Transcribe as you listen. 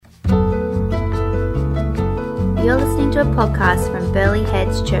You're listening to a podcast from Burleigh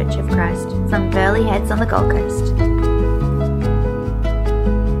Heads Church of Christ, from Burleigh Heads on the Gold Coast.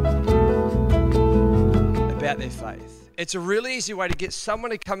 About their faith. It's a really easy way to get someone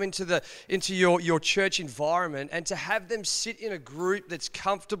to come into your church environment and to have them sit in a group that's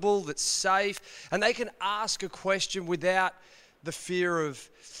comfortable, that's safe, and they can ask a question without the fear of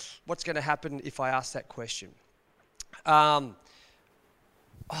what's going to happen if I ask that question.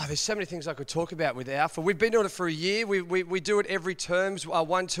 There's so many things I could talk about with Alpha. We've been doing it for a year. We do it every terms,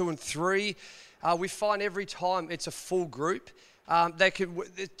 1, 2, and 3. We find every time it's a full group.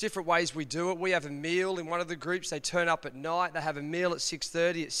 There's different ways we do it. We have a meal in one of the groups. They turn up at night. They have a meal at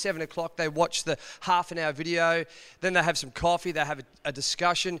 6:30. At 7 o'clock, they watch the half-an-hour video. Then they have some coffee. They have a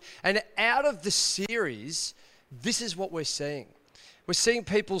discussion. And out of the series, this is what we're seeing. We're seeing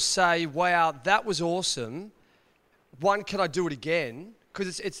people say, wow, that was awesome. One, can I do it again?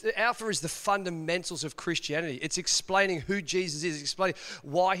 Because Alpha is the fundamentals of Christianity. It's explaining who Jesus is, explaining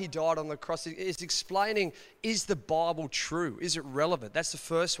why he died on the cross. It's explaining, is the Bible true? Is it relevant? That's the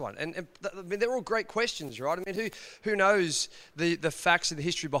first one. And I mean, they're all great questions, right? I mean, who knows the facts and the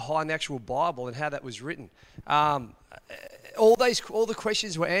history behind the actual Bible and how that was written? All the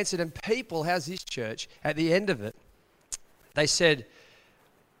questions were answered, and people, how's this church, at the end of it, they said,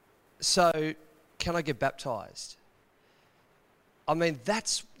 so can I get baptized? I mean,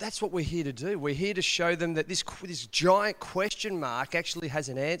 that's what we're here to do. We're here to show them that this giant question mark actually has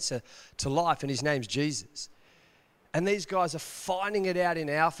an answer to life, and his name's Jesus. And these guys are finding it out in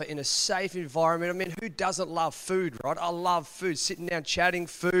Alpha in a safe environment. I mean, who doesn't love food, right? I love food. Sitting down, chatting,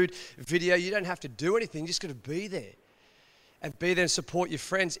 food, video. You don't have to do anything. You just got to be there. And be there and support your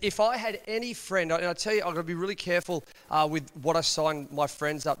friends. If I had any friend, and I tell you, I've got to be really careful with what I sign my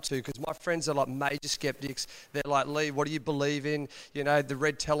friends up to, because my friends are like major skeptics. They're like, Lee, what do you believe in? You know, the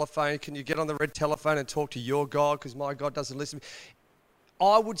red telephone. Can you get on the red telephone and talk to your God? Because my God doesn't listen to me.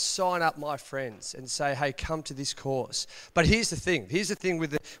 I would sign up my friends and say, hey, come to this course. But here's the thing. Here's the thing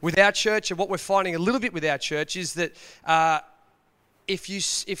with our church, and what we're finding a little bit with our church is that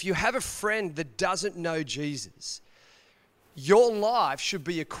if you have a friend that doesn't know Jesus, your life should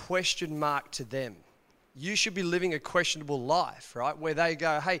be a question mark to them. You should be living a questionable life, right? Where they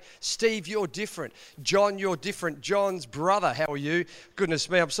go, hey, Steve, you're different. John, you're different. John's brother, how are you? Goodness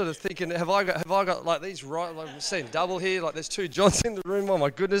me, I'm sort of thinking, have I got like these right? Like I'm seeing double here. Like there's 2 Johns in the room. Oh my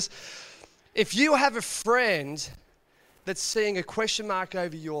goodness. If you have a friend that's seeing a question mark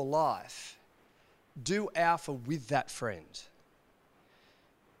over your life, do Alpha with that friend.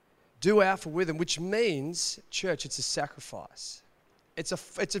 Do Alpha with them, which means, church, it's a sacrifice. It's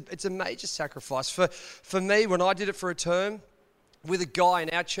a major sacrifice. For me, when I did it for a term, with a guy in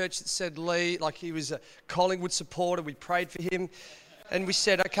our church that said, Lee, like he was a Collingwood supporter, we prayed for him, and we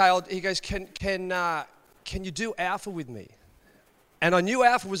said, okay, he goes, can you do Alpha with me? And I knew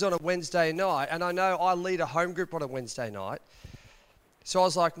Alpha was on a Wednesday night, and I know I lead a home group on a Wednesday night. So I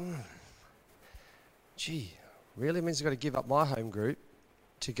was like, gee, really means I've got to give up my home group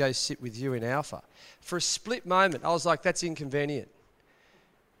to go sit with you in Alpha. For a split moment, I was like, that's inconvenient.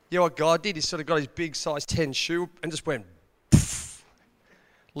 You know what God did? He sort of got his big size 10 shoe and just went, poof.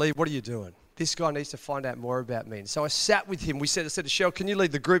 Lee, what are you doing? This guy needs to find out more about me. And so I sat with him. I said to Shell, can you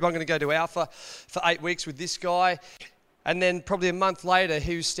lead the group? I'm going to go to Alpha for 8 weeks with this guy. And then probably a month later,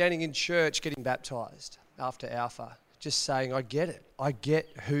 he was standing in church getting baptized after Alpha, just saying, I get it. I get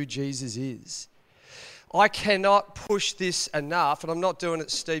who Jesus is. I cannot push this enough, and I'm not doing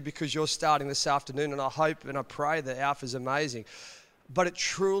it, Steve, because you're starting this afternoon, and I hope and I pray that Alpha is amazing. But it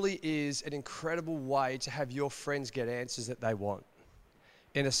truly is an incredible way to have your friends get answers that they want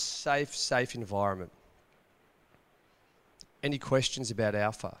in a safe environment. Any questions about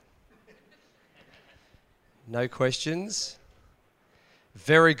Alpha? No questions?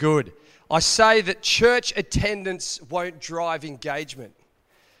 Very good. I say that church attendance won't drive engagement,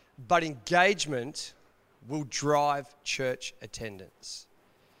 but engagement will drive church attendance.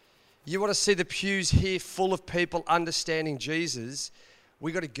 You want to see the pews here full of people understanding Jesus,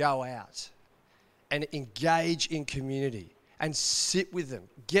 we got to go out and engage in community and sit with them.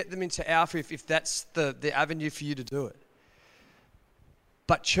 Get them into Alpha if that's the avenue for you to do it.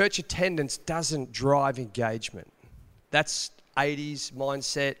 But church attendance doesn't drive engagement. That's 80s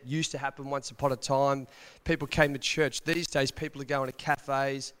mindset, used to happen once upon a time. People came to church. These days, people are going to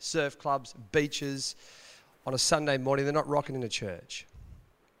cafes, surf clubs, beaches. On a Sunday morning, they're not rocking in a church.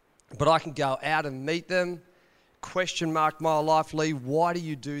 But I can go out and meet them, question mark my life, Lee, why do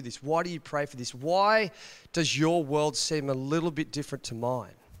you do this? Why do you pray for this? Why does your world seem a little bit different to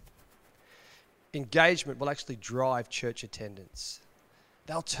mine? Engagement will actually drive church attendance.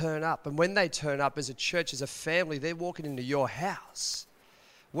 They'll turn up. And when they turn up as a church, as a family, they're walking into your house.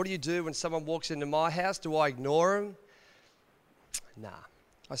 What do you do when someone walks into my house? Do I ignore them? Nah.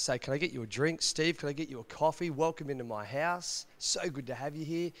 I say, can I get you a drink? Steve, can I get you a coffee? Welcome into my house. So good to have you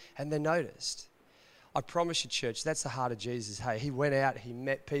here. And they're noticed. I promise you, church, that's the heart of Jesus. Hey, he went out, he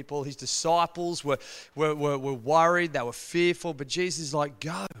met people. His disciples were worried, they were fearful. But Jesus is like,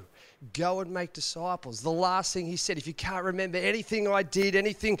 go and make disciples. The last thing he said, if you can't remember anything I did,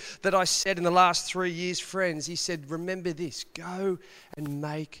 anything that I said in the last 3 years, friends, he said, remember this, go and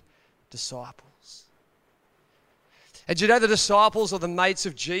make disciples. And you know the disciples or the mates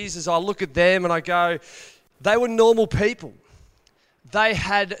of Jesus, I look at them and I go, they were normal people. They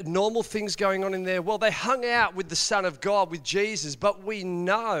had normal things going on in their world. They hung out with the Son of God, with Jesus, but we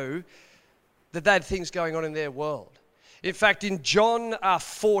know that they had things going on in their world. In fact, in John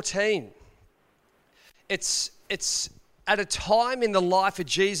 14, it's at a time in the life of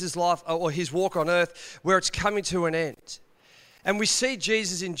Jesus' life or his walk on earth where it's coming to an end. And we see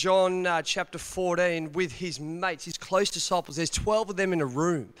Jesus in John chapter 14 with his mates, his close disciples. There's 12 of them in a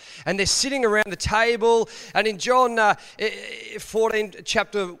room. And they're sitting around the table. And in John 14,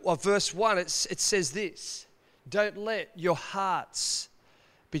 chapter verse 1, it says this. Don't let your hearts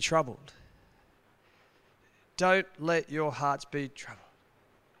be troubled. Don't let your hearts be troubled.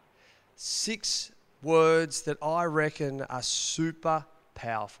 6 words that I reckon are super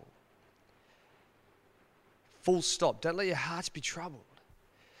powerful. Full stop. Don't let your hearts be troubled.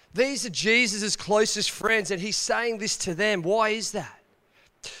 These are Jesus' closest friends, and he's saying this to them. Why is that?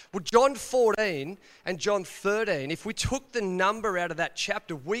 Well, John 14 and John 13, if we took the number out of that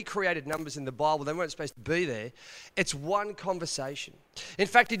chapter, we created numbers in the Bible. They weren't supposed to be there. It's one conversation. In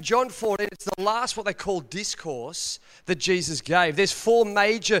fact, in John 14, it's the last what they call discourse that Jesus gave. There's 4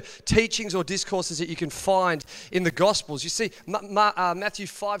 major teachings or discourses that you can find in the Gospels. You see, Matthew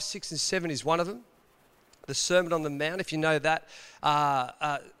 5, 6, and 7 is one of them. The Sermon on the Mount, if you know that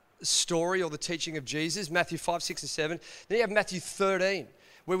story or the teaching of Jesus, Matthew 5, 6, and 7. Then you have Matthew 13,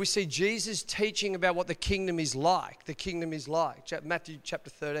 where we see Jesus teaching about what the kingdom is like. The kingdom is like, Matthew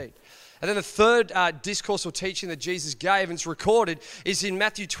chapter 13. And then the third discourse or teaching that Jesus gave, and it's recorded, is in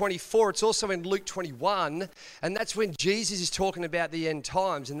Matthew 24. It's also in Luke 21, and that's when Jesus is talking about the end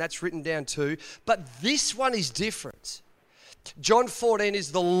times, and that's written down too. But this one is different. John 14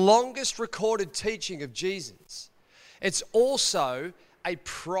 is the longest recorded teaching of Jesus. It's also a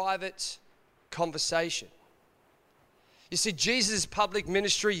private conversation. You see, Jesus' public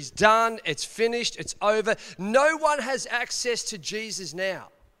ministry is done, it's finished, it's over. No one has access to Jesus now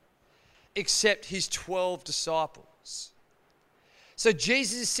except his 12 disciples. So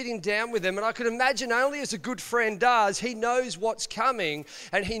Jesus is sitting down with them, and I could imagine only as a good friend does, he knows what's coming,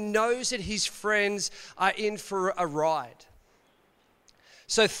 and he knows that his friends are in for a ride.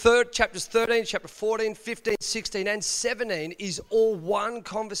 So chapters 13, chapter 14, 15, 16, and 17 is all one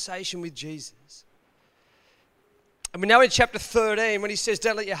conversation with Jesus. And we're now in chapter 13 when he says,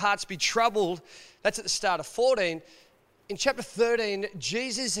 don't let your hearts be troubled. That's at the start of 14. In chapter 13,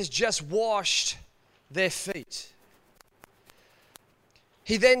 Jesus has just washed their feet.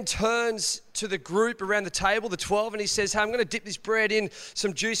 He then turns to the group around the table, the 12, and he says, hey, I'm going to dip this bread in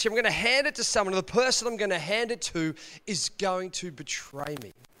some juice here. I'm going to hand it to someone. And the person I'm going to hand it to is going to betray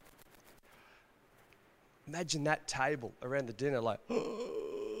me. Imagine that table around the dinner, like,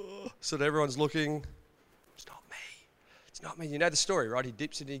 so that everyone's looking. It's not me. It's not me. You know the story, right? He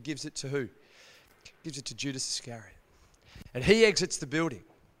dips it and he gives it to who? Gives it to Judas Iscariot. And he exits the building.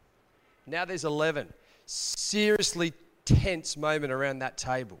 Now there's 11. Seriously tense moment around that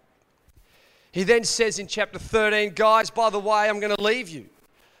table. He then says in chapter 13, guys, by the way, I'm going to leave you.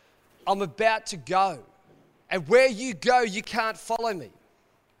 I'm about to go. And where you go, you can't follow me.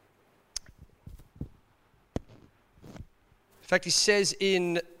 In fact, he says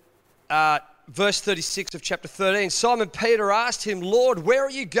in verse 36 of chapter 13, Simon Peter asked him, Lord, where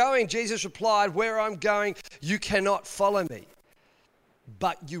are you going? Jesus replied, where I'm going, you cannot follow me,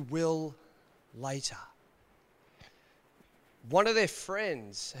 but you will later. One of their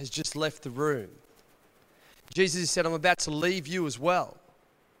friends has just left the room. Jesus said, I'm about to leave you as well.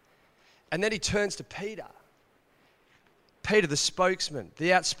 And then he turns to Peter. Peter, the spokesman,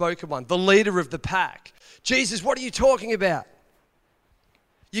 the outspoken one, the leader of the pack. Jesus, what are you talking about?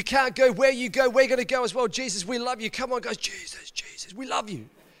 You can't go where you go. We're going to go as well. Jesus, we love you. Come on, guys. Jesus, we love you.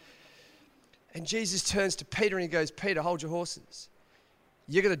 And Jesus turns to Peter and he goes, Peter, hold your horses.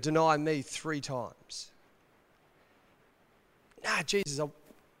 You're going to deny me 3 times. Nah, Jesus,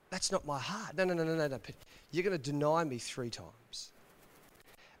 that's not my heart. No, Peter. You're going to deny me 3 times.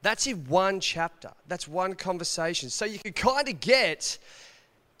 That's in one chapter. That's one conversation. So you can kind of get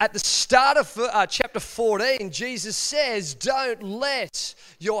At the start of chapter 14, Jesus says, don't let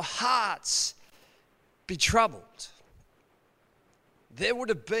your hearts be troubled. There would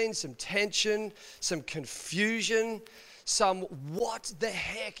have been some tension, some confusion, some, what the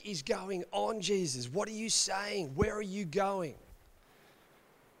heck is going on, Jesus? What are you saying? Where are you going?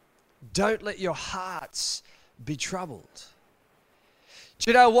 Don't let your hearts be troubled. Do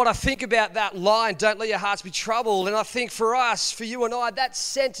you know what I think about that line, don't let your hearts be troubled? And I think for us, for you and I, that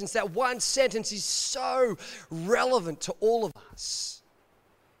sentence, that one sentence is so relevant to all of us.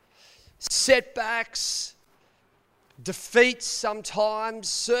 Setbacks, defeats sometimes,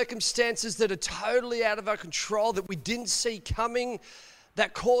 circumstances that are totally out of our control, that we didn't see coming,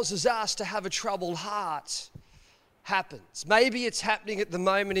 that causes us to have a troubled heart, happens. Maybe it's happening at the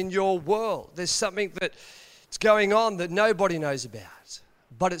moment in your world. There's something that's going on that nobody knows about,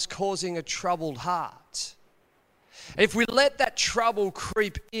 but it's causing a troubled heart. If we let that trouble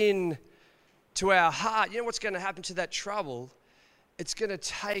creep in to our heart, you know what's going to happen to that trouble? It's going to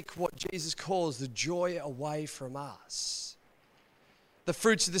take what Jesus calls the joy away from us. The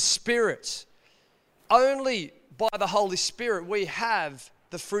fruits of the Spirit. Only by the Holy Spirit we have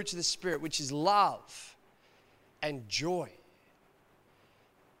the fruits of the Spirit, which is love and joy.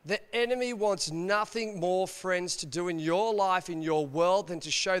 The enemy wants nothing more, friends, to do in your life, in your world, than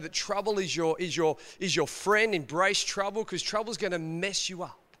to show that trouble is your friend. Embrace trouble, because trouble is going to mess you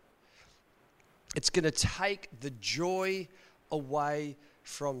up. It's going to take the joy away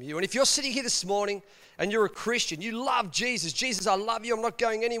from you. And if you're sitting here this morning and you're a Christian, you love Jesus. Jesus, I love you. I'm not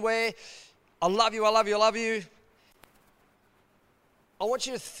going anywhere. I love you. I love you. I love you. I want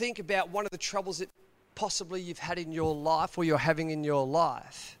you to think about one of the troubles that possibly you've had in your life or you're having in your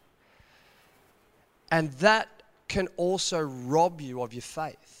life. And that can also rob you of your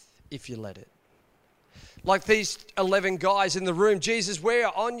faith if you let it. Like these 11 guys in the room, Jesus, we're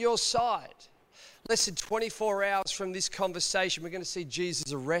on your side. Less than 24 hours from this conversation, we're going to see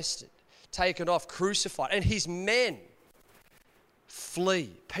Jesus arrested, taken off, crucified, and his men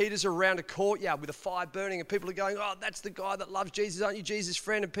flee. Peter's around a courtyard with a fire burning, and people are going, oh, that's the guy that loves Jesus. Aren't you Jesus'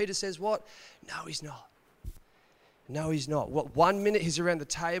 friend? And Peter says, what? No, he's not. No, he's not. What, 1 minute he's around the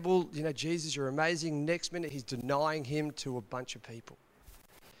table, you know, Jesus, you're amazing. Next minute he's denying him to a bunch of people.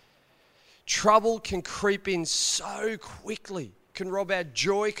 Trouble can creep in so quickly, can rob our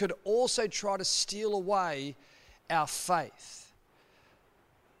joy, could also try to steal away our faith.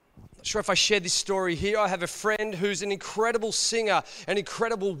 I'm not sure if I shared this story here. I have a friend who's an incredible singer, an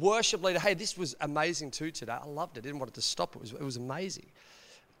incredible worship leader. Hey, this was amazing too today. I loved it. I didn't want it to stop. It was amazing.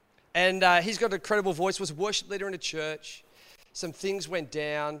 And he's got an incredible voice, was a worship leader in a church. Some things went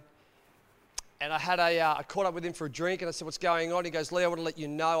down. And I caught up with him for a drink and I said, what's going on? He goes, Lee, I want to let you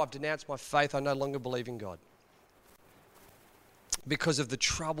know I've denounced my faith. I no longer believe in God, because of the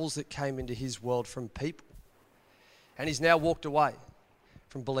troubles that came into his world from people. And he's now walked away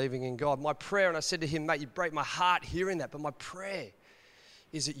from believing in God. My prayer, and I said to him, mate, you break my heart hearing that, but my prayer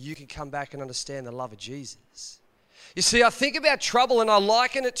is that you can come back and understand the love of Jesus. You see, I think about trouble and I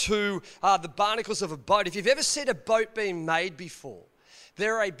liken it to the barnacles of a boat. If you've ever seen a boat being made before,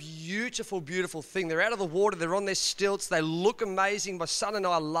 they're a beautiful, beautiful thing. They're out of the water. They're on their stilts. They look amazing. My son and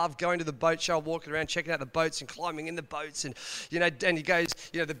I love going to the boat show, walking around, checking out the boats and climbing in the boats. And, you know, and he goes,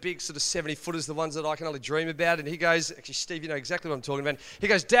 you know, the big sort of 70-footers, the ones that I can only dream about. And he goes, actually, Steve, you know exactly what I'm talking about. He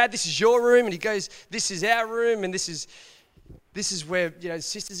goes, Dad, this is your room. And he goes, this is our room. And this is where, you know,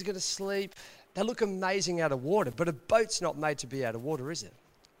 sisters are going to sleep. They look amazing out of water. But a boat's not made to be out of water, is it?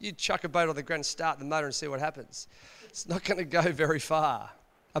 You chuck a boat on the ground, start the motor and see what happens. It's not going to go very far.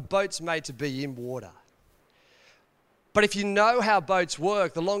 A boat's made to be in water. But if you know how boats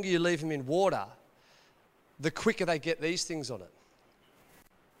work, the longer you leave them in water, the quicker they get these things on it.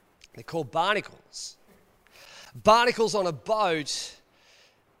 They're called barnacles. Barnacles on a boat,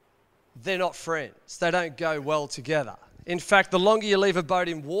 they're not friends. They don't go well together. In fact, the longer you leave a boat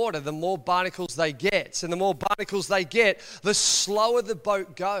in water, the more barnacles they get. And the more barnacles they get, the slower the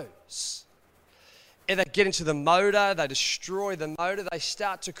boat goes. And they get into the motor, they destroy the motor, they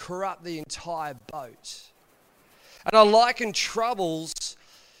start to corrupt the entire boat. And I liken troubles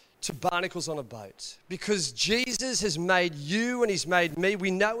to barnacles on a boat, because Jesus has made you and he's made me, we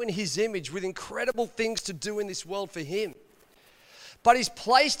know in his image, with incredible things to do in this world for him. But he's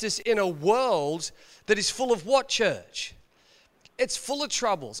placed us in a world that is full of what, church? It's full of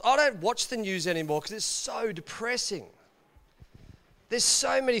troubles. I don't watch the news anymore because it's so depressing. There's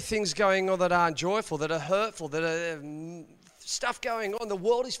so many things going on that aren't joyful, that are hurtful, that are stuff going on. The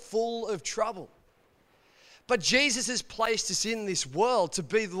world is full of trouble. But Jesus has placed us in this world to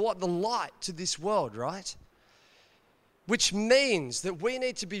be what? The light to this world, right? which means that we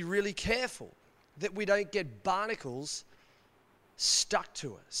need to be really careful that we don't get barnacles stuck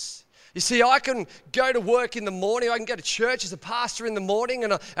to us. You see, I can go to work in the morning, I can go to church as a pastor in the morning,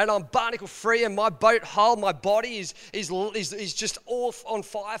 and I'm barnacle free, and my boat hull, my body is just all on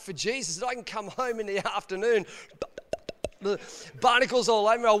fire for Jesus. And I can come home in the afternoon, the barnacles all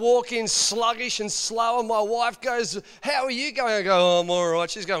over me. I walk in sluggish and slow, and my wife goes, "How are you going?" I go, "Oh, I'm all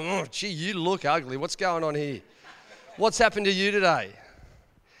right." She's going, "Oh, gee, you look ugly. What's going on here? What's happened to you today?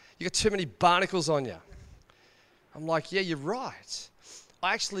 You got too many barnacles on you." I'm like, "Yeah, you're right.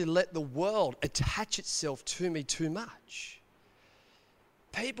 I actually let the world attach itself to me too much."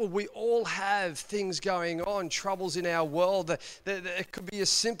 People, we all have things going on, troubles in our world. It could be as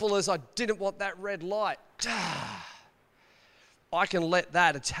simple as, I didn't want that red light. I can let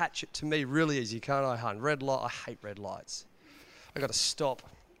that attach it to me really easy, can't I, hun? Red light, I hate red lights. I got to stop.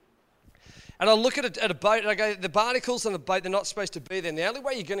 And I look at a boat and I go, the barnacles on the boat, they're not supposed to be there. And the only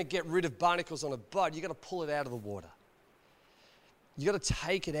way you're going to get rid of barnacles on a boat, you've got to pull it out of the water. You've got to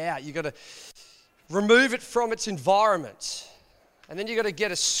take it out. You've got to remove it from its environment. And then you've got to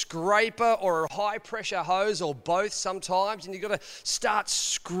get a scraper or a high-pressure hose or both sometimes, and you've got to start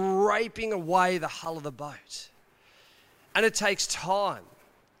scraping away the hull of the boat. And it takes time.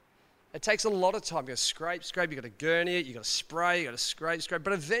 It takes a lot of time. You've got to scrape, you've got to gurney it, you've got to spray, you've got to scrape.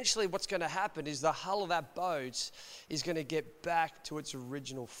 But eventually what's going to happen is the hull of that boat is going to get back to its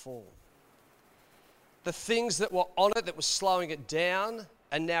original form. The things that were on it that were slowing it down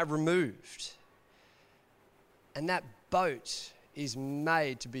are now removed. And that boat is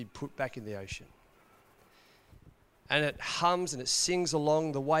made to be put back in the ocean. And it hums and it sings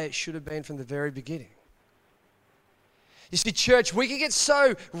along the way it should have been from the very beginning. You see, church, we can get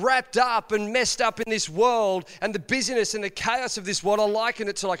so wrapped up and messed up in this world and the busyness and the chaos of this world. I liken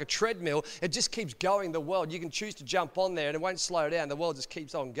it to like a treadmill. It just keeps going, the world. You can choose to jump on there and it won't slow down. The world just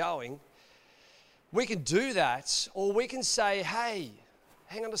keeps on going. We can do that, or we can say, "Hey,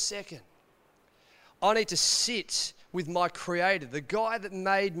 hang on a second. I need to sit with my Creator, the guy that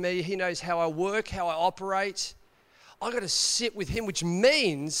made me. He knows how I work, how I operate. I've got to sit with Him," which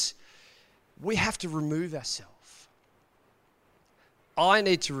means we have to remove ourselves. I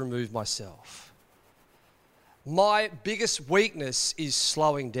need to remove myself. My biggest weakness is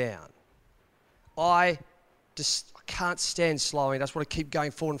slowing down. I can't stand slowing. I just want to keep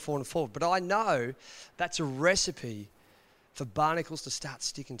going forward and forward and forward. But I know that's a recipe for barnacles to start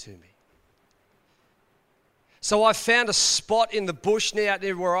sticking to me. So I found a spot in the bush out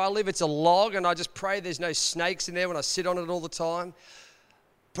there where I live. It's a log, and I just pray there's no snakes in there when I sit on it all the time.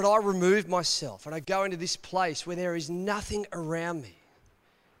 But I remove myself, and I go into this place where there is nothing around me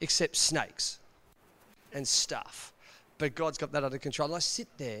except snakes and stuff. But God's got that under control. And I sit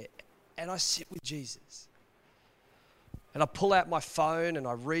there, and I sit with Jesus. And I pull out my phone and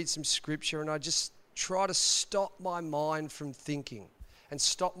I read some scripture and I just try to stop my mind from thinking and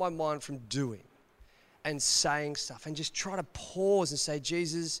stop my mind from doing and saying stuff and just try to pause and say,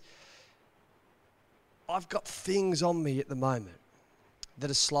 "Jesus, I've got things on me at the moment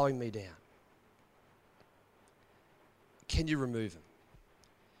that are slowing me down. Can you remove them?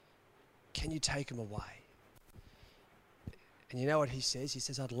 Can you take them away?" And you know what He says? He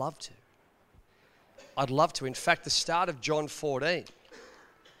says, "I'd love to. I'd love to." In fact, the start of John 14,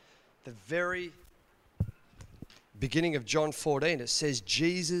 the very beginning of John 14, it says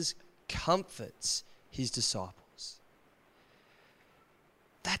Jesus comforts His disciples.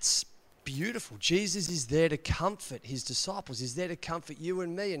 That's beautiful. Jesus is there to comfort His disciples. He's there to comfort you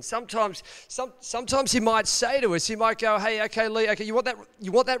and me. And sometimes He might say to us, He might go, "Hey, okay, Lee, okay, you want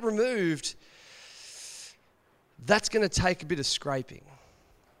that removed? That's going to take a bit of scraping.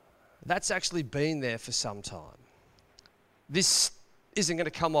 That's actually been there for some time. This isn't going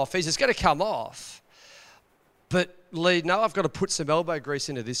to come off easy. It's going to come off. But Lee, no, I've got to put some elbow grease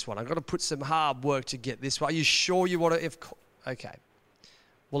into this one. I've got to put some hard work to get this one. Are you sure you want to? Okay.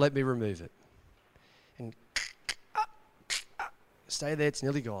 Well, let me remove it." And stay there, it's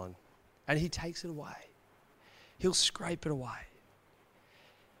nearly gone. And He takes it away. He'll scrape it away.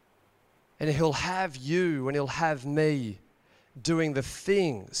 And He'll have you and He'll have me doing the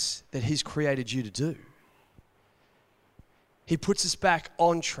things that He's created you to do. He puts us back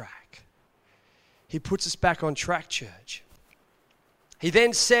on track. He puts us back on track, church. He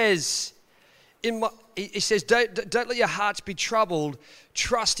then says, He says, don't let your hearts be troubled.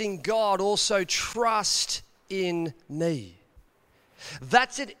 Trust in God, also trust in me.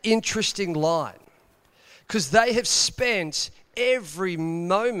 That's an interesting line because they have spent every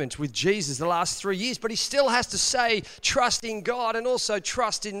moment with Jesus the last 3 years, but he still has to say, trust in God and also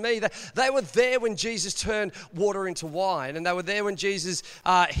trust in me. They were there when Jesus turned water into wine, and they were there when Jesus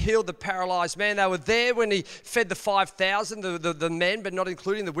healed the paralyzed man. They were there when he fed the 5,000, the men, but not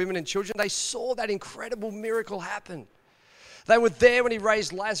including the women and children. They saw that incredible miracle happen. They were there when he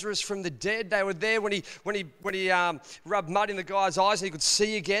raised Lazarus from the dead. They were there when he rubbed mud in the guy's eyes and he could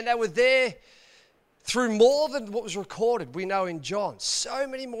see again. They were there through more than what was recorded, we know in John. So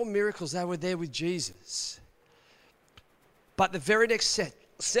many more miracles, they were there with Jesus. But the very next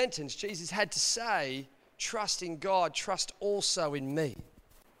sentence, Jesus had to say, trust in God, trust also in me.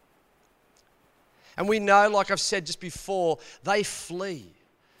 And we know, like I've said just before, they flee.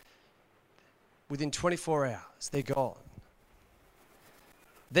 Within 24 hours, they're gone.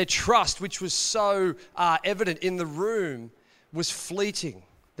 Their trust, which was so evident in the room, was fleeting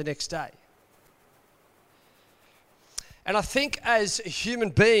the next day. And I think as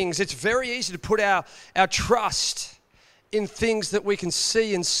human beings, it's very easy to put our trust in things that we can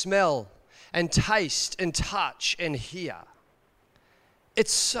see and smell and taste and touch and hear.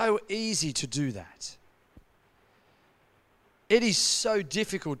 It's so easy to do that. It is so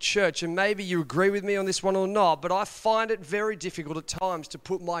difficult, church, and maybe you agree with me on this one or not, but I find it very difficult at times to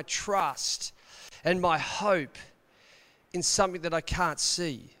put my trust and my hope in something that I can't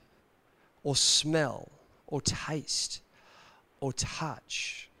see or smell or taste or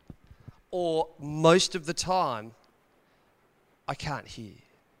touch, or most of the time, I can't hear.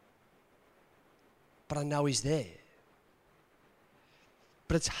 But I know he's there.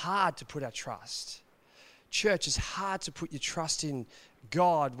 But it's hard to put our trust. Church, it's hard to put your trust in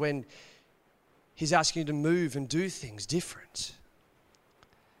God when he's asking you to move and do things different.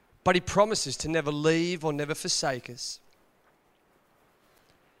 But he promises to never leave or never forsake us.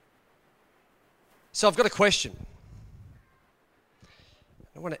 So I've got a question.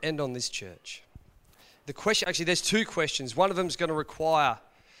 I want to end on this, church. The question, actually, there's two questions. One of them is going to require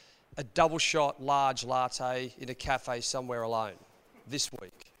a double shot large latte in a cafe somewhere alone this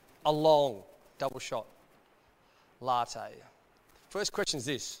week. A long double shot latte. First question is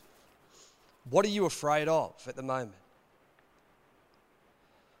this. What are you afraid of at the moment?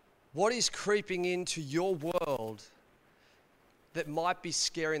 What is creeping into your world that might be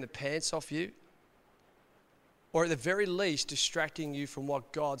scaring the pants off you? Or at the very least, distracting you from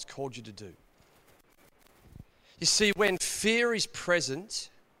what God's called you to do? You see, when fear is present,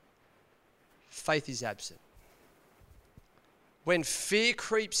 faith is absent. When fear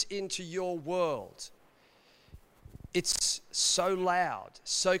creeps into your world, it's so loud,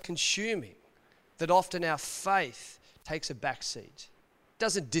 so consuming, that often our faith takes a backseat. It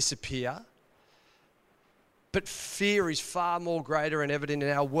doesn't disappear, but fear is far more greater and evident in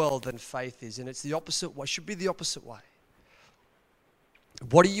our world than faith is. And it's the opposite way, should be the opposite way.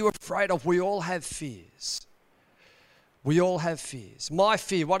 What are you afraid of? We all have fears. We all have fears. My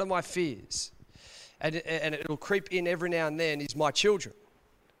fear, one of my fears, and it'll creep in every now and then, is my children.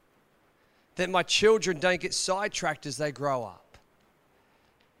 That my children don't get sidetracked as they grow up.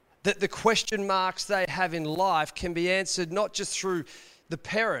 That the question marks they have in life can be answered not just through the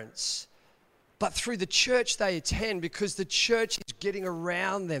parents, but through the church they attend, because the church is getting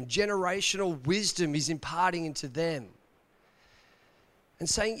around them. Generational wisdom is imparting into them. And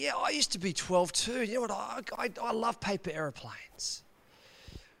saying, yeah, I used to be 12 too. You know what, I love paper airplanes.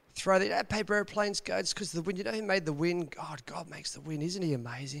 Throw that paper airplanes go, it's because the wind, you know who made the wind? God makes the wind. Isn't he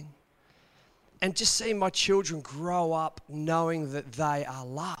amazing? And just seeing my children grow up knowing that they are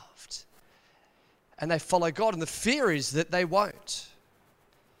loved. And they follow God. And the fear is that they won't.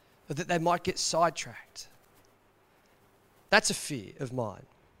 Or that they might get sidetracked. That's a fear of mine.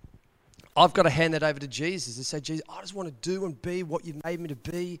 I've got to hand that over to Jesus and say, Jesus, I just want to do and be what you've made me to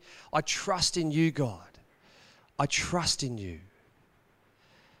be. I trust in you, God. I trust in you.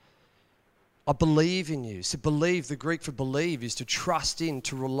 I believe in you. So believe, the Greek for believe is to trust in,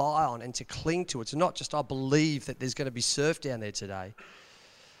 to rely on, and to cling to. It's not just I believe that there's going to be surf down there today.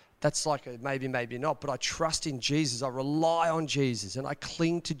 That's like a maybe, maybe not. But I trust in Jesus. I rely on Jesus. And I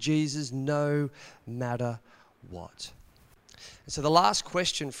cling to Jesus no matter what. And so the last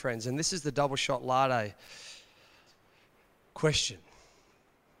question, friends, and this is the double shot latte question.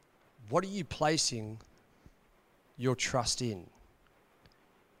 What are you placing your trust in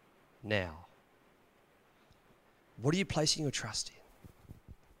now? What are you placing your trust in?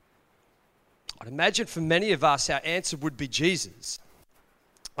 I'd imagine for many of us, our answer would be Jesus.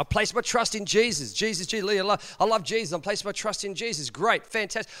 I place my trust in Jesus. Jesus, I love Jesus. I'm placing my trust in Jesus. Great,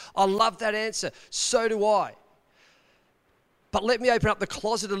 fantastic. I love that answer. So do I. But let me open up the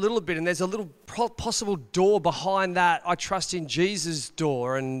closet a little bit, and there's a little possible door behind that I trust in Jesus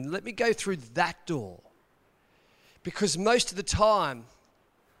door, and let me go through that door. Because most of the time,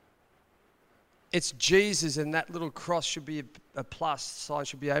 it's Jesus, and that little cross should be a plus, sign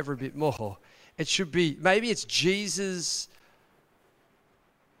should be over a bit more. It should be, maybe it's Jesus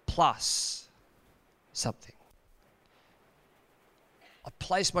plus something. I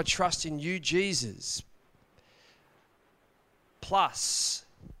place my trust in you, Jesus, plus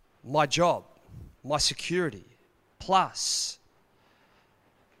my job, my security, plus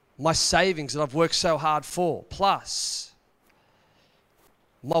my savings that I've worked so hard for, plus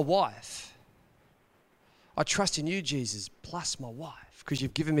my wife. I trust in you, Jesus, plus my wife, because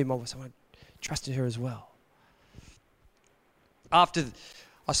you've given me my wife, so I trust in her as well. After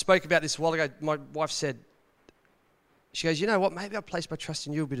I spoke about this a while ago, my wife said, she goes, you know what, maybe I'll place my trust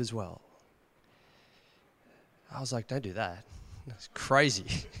in you a bit as well. I was like, don't do that. That's crazy.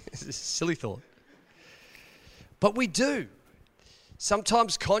 It's a silly thought. But we do.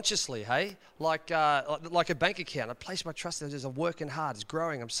 Sometimes consciously, hey? Like a bank account. I place my trust in it as I'm working hard. It's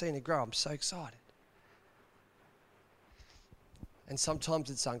growing. I'm seeing it grow. I'm so excited. And sometimes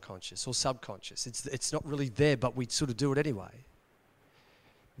it's unconscious or subconscious. It's not really there, but we sort of do it anyway.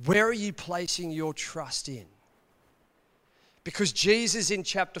 Where are you placing your trust in? Because Jesus in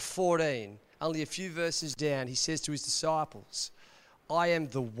chapter 14, only a few verses down, he says to his disciples, I am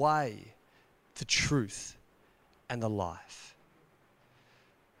the way, the truth, and the life.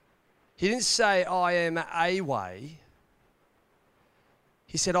 He didn't say, I am a way.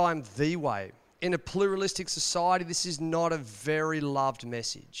 He said, I am the way. In a pluralistic society, this is not a very loved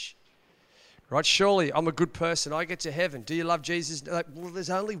message. Right? Surely, I'm a good person. I get to heaven. Do you love Jesus? Well, there's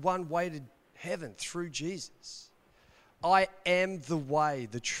only one way to heaven, through Jesus. I am the way,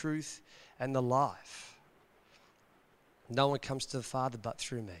 the truth, and the life. No one comes to the Father but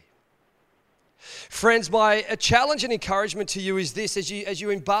through me. Friends, my challenge and encouragement to you is this: as you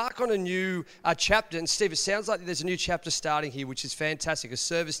embark on a new chapter, and Steve, it sounds like there's a new chapter starting here, which is fantastic. A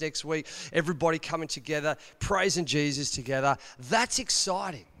service next week, everybody coming together, praising Jesus together. That's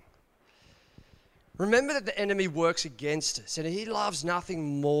exciting. Remember that the enemy works against us, and he loves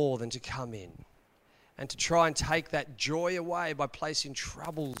nothing more than to come in and to try and take that joy away by placing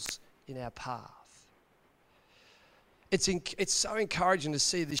troubles in our path. It's so encouraging to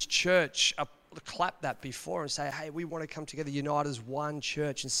see this church clap that before and say, hey, we want to come together, unite as one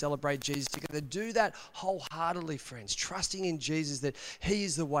church and celebrate Jesus together. Do that wholeheartedly, friends, trusting in Jesus that he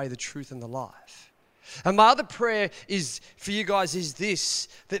is the way, the truth, and the life. And my other prayer is for you guys is this,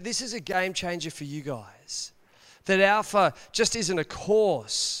 that this is a game changer for you guys. That Alpha just isn't a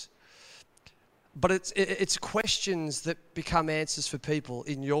course, but it's questions that become answers for people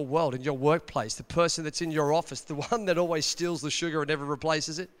in your world, in your workplace, the person that's in your office, the one that always steals the sugar and never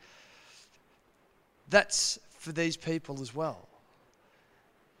replaces it. That's for these people as well.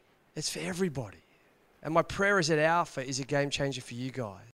 It's for everybody. And my prayer is that Alpha is a game changer for you guys.